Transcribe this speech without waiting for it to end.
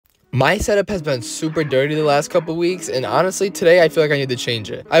My setup has been super dirty the last couple weeks, and honestly, today I feel like I need to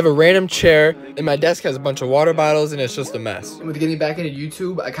change it. I have a random chair, and my desk has a bunch of water bottles, and it's just a mess. With getting back into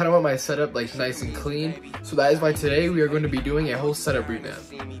YouTube, I kind of want my setup like nice and clean, so that is why today we are going to be doing a whole setup revamp.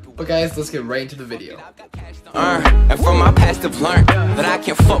 But guys, let's get right into the video. And from my past I've learned that I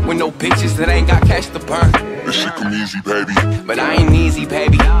can't fuck with no bitches that ain't got cash to burn. This shit come easy, baby. But I ain't easy,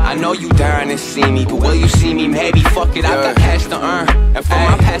 baby. I know you dying to see me, but will you see me? Maybe. Fuck it, I got cash to earn. And from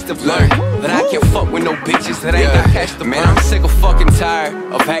my past I've learned that I can't fuck with no bitches that ain't got cash to burn. Man, I'm sick of fucking tired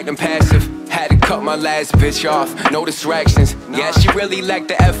of acting passive. Had to cut my last bitch off, no distractions. Yeah, she really lacked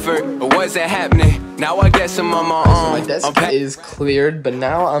the effort, but wasn't happening. Now I guess I'm on my own. My desk is cleared, but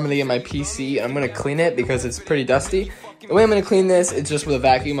now I'm gonna get my PC and I'm gonna clean it because it's pretty dusty. The way I'm gonna clean this, it's just with a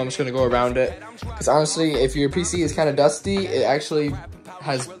vacuum. I'm just gonna go around it. Because honestly, if your PC is kind of dusty, it actually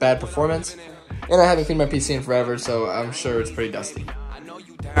has bad performance. And I haven't cleaned my PC in forever, so I'm sure it's pretty dusty.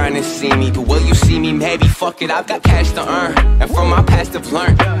 Trying to see me, but will you see me? Maybe. Fuck it, I've got cash to earn. And from my past I've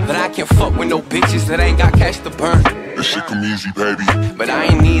learned that I can't fuck with no bitches that ain't got cash to burn. This shit come easy, baby. But I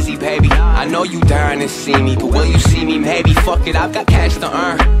ain't easy, baby. I know you dying to see me, but will you see me? Maybe. Fuck it, I've got cash to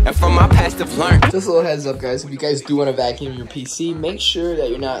earn. And from my past I've learned. Just a little heads up, guys. If you guys do want to vacuum your PC, make sure that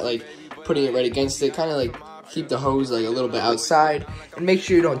you're not like putting it right against it. Kind of like keep the hose like a little bit outside, and make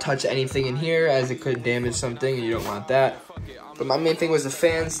sure you don't touch anything in here, as it could damage something, and you don't want that. But my main thing was the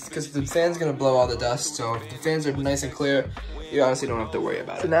fans, because the fan's gonna blow all the dust. So if the fans are nice and clear, you honestly don't have to worry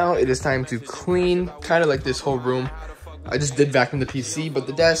about it. So now it is time to clean, kind of like this whole room. I just did vacuum the PC, but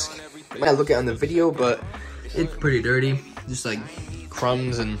the desk, you might not look at it on the video, but it's pretty dirty. Just like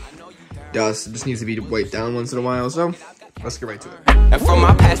crumbs and dust. It just needs to be wiped down once in a while. So let's get right to it. And from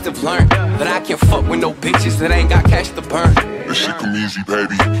my past I've learned that I can't fuck with no bitches that ain't got cash to burn. This shit come easy,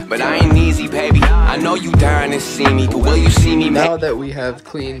 baby. But I ain't easy, baby. I know you dying to see me, but will you see me? Now that we have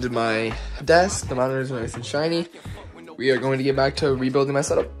cleaned my desk, the monitors are nice and shiny, we are going to get back to rebuilding my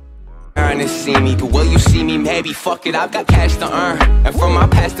setup. Trying to see me, but will you see me? Maybe. Fuck it, I've got cash to earn. And from my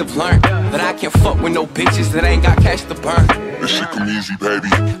past I've learned that I can't fuck with no bitches that ain't got cash to burn. This shit come easy, baby.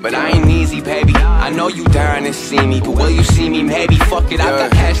 But I ain't easy, baby. I know you dying to see me, but will you see me? Maybe. Fuck it, I've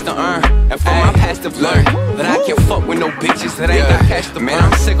got cash to earn. And from my past I've learned that I can't fuck with no bitches that ain't got cash to burn. Man,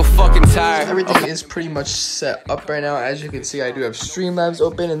 I'm sick of fucking tired. Everything is pretty much set up right now. As you can see, I do have Streamlabs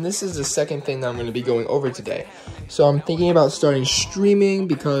open, and this is the second thing that I'm going to be going over today. So I'm thinking about starting streaming,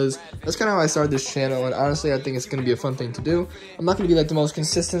 because that's kind of how I started this channel, and honestly, I think it's going to be a fun thing to do. I'm not going to be like the most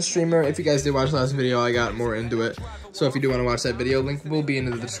consistent streamer. If you guys did watch the last video, I got more into it. So if you do want to watch that video, link will be in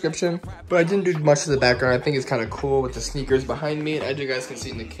the description. But I didn't do much to the background. I think it's kind of cool with the sneakers behind me, and as you guys can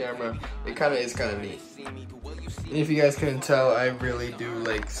see in the camera, it kind of is kind of neat. And if you guys couldn't tell, I really do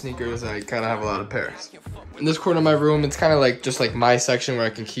like sneakers, and I kind of have a lot of pairs. In this corner of my room, it's kind of like just like my section where I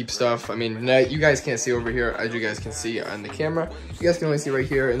can keep stuff. I mean, you guys can't see over here, as you guys can see on the camera. You guys can only see right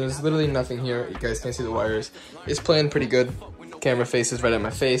here, and there's literally nothing here. You guys can't see the wires. It's playing pretty good. Camera faces right at my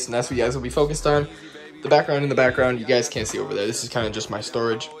face, and that's what you guys will be focused on. The background in the background, you guys can't see over there. This is kind of just my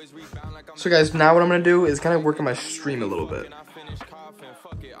storage. So guys, now what I'm going to do is kind of work on my stream a little bit.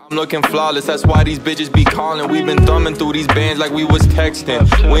 I'm looking flawless, that's why these bitches be calling. We've been thumbing through these bands like we was texting.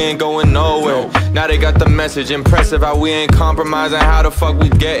 We ain't going nowhere. Now they got the message. Impressive how we ain't compromising. How the fuck we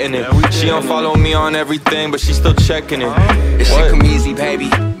getting it? She don't follow me on everything, but she still checking it. This shit come easy, baby.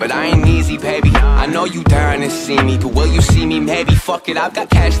 But I ain't easy, baby. I know you dying to see me, but will you see me? Maybe. Fuck it, I've got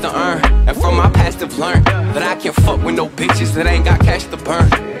cash to earn. And from my past I've learned that I can't fuck with no bitches that ain't got cash to burn.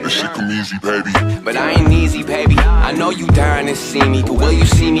 This shit come easy, baby. But I ain't easy, baby. I know you dying to see me, but will you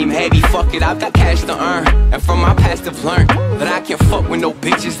see me? Maybe. Fuck it, I've got cash to earn. And from my past I've learned that I can't fuck with no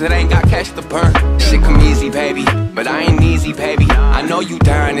bitches that ain't got cash to burn. Shit come easy, baby. But I ain't easy, baby. I know you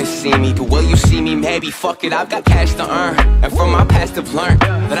dying to see me, but will you see me? Maybe. Fuck it, I've got cash to earn. And from my past I've learned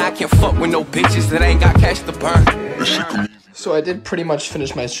that I can't fuck with no bitches that ain't got cash to burn. This shit come easy. So I did pretty much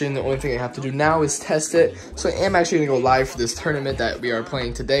finish my stream. The only thing I have to do now is test it. So I am actually going to go live for this tournament that we are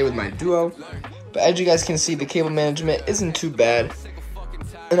playing today with my duo. But as you guys can see, the cable management isn't too bad.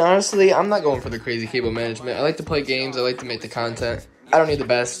 And honestly, I'm not going for the crazy cable management. I like to play games. I like to make the content. I don't need the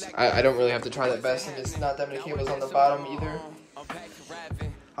best. I don't really have to try that best. And it's not that many cables on the bottom either.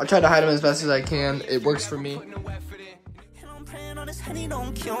 I'll try to hide them as best as I can. It works for me.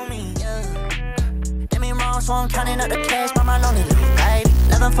 So I'm counting up the cash by my lonely little baby.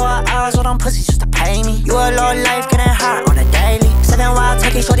 11 for hours, all them pussies just to pay me. You a low life, getting hot on a daily. 7 wild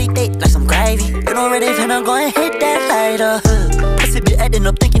turkey, shorty thick like some gravy. You know ready finna go and hit that later. Pussy bitch acting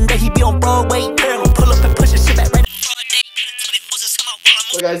up thinking that he be on Broadway. Girl, gon' pull up and push his shit back right.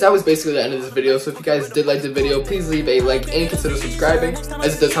 But guys, that was basically the end of this video. So if you guys did like the video, please leave a like and consider subscribing,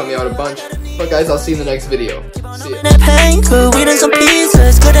 as it does help me out a bunch. But guys, I'll see you in the next video. See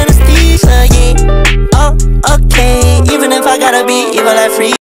ya.